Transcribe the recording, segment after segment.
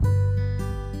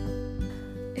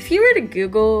If you were to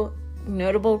Google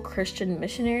notable Christian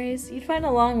missionaries, you'd find a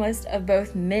long list of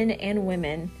both men and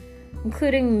women,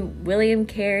 including William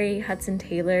Carey, Hudson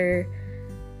Taylor,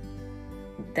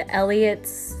 the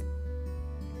Elliots.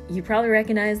 You probably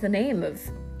recognize the name of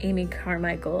Amy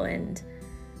Carmichael and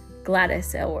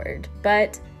Gladys Aylward.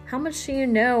 But how much do you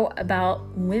know about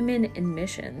women in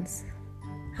missions?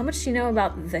 How much do you know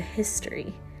about the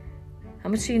history? How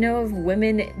much do you know of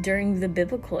women during the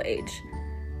biblical age?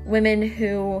 Women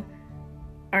who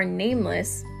are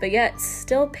nameless, but yet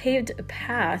still paved a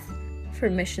path for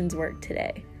missions work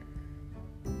today.